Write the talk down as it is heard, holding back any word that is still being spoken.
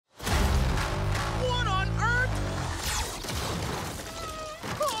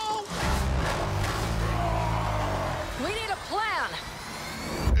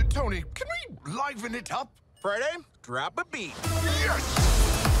liven it up. Friday, drop a beat. Yes!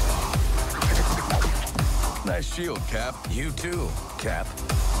 Nice shield, Cap. You too, Cap.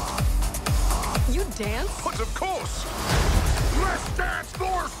 You dance? But of course! Less dance,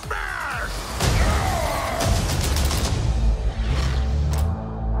 more smash!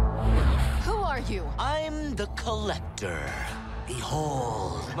 Who are you? I'm the collector.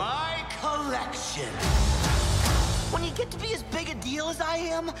 Behold, my collection. When you get to be as big a deal as I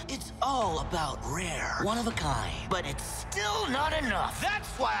am, it's all about rare, one of a kind. But it's still not enough. That's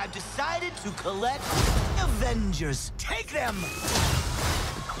why I've decided to collect Avengers. Take them!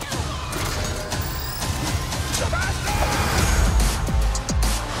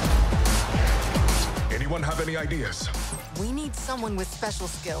 Anyone have any ideas? We need someone with special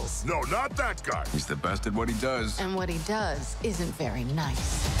skills. No, not that guy. He's the best at what he does. And what he does isn't very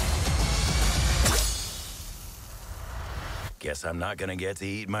nice. Guess I'm not gonna get to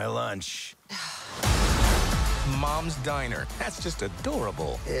eat my lunch. Mom's Diner. That's just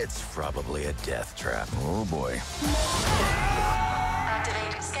adorable. It's probably a death trap. Oh, boy.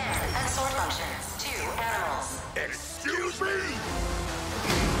 Activate scan and sort functions to animals. Excuse me?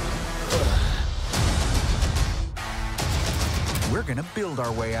 We're gonna build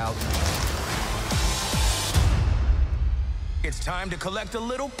our way out. It's time to collect a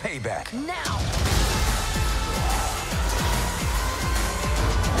little payback. Now!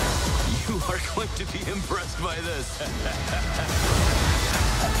 You are going to be impressed by this.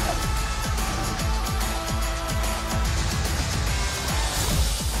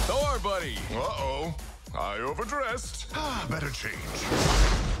 Thor, buddy. Uh-oh. I overdressed. Better change.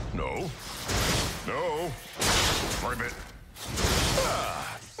 No. No. Ribbit.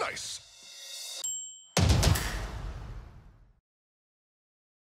 Nice.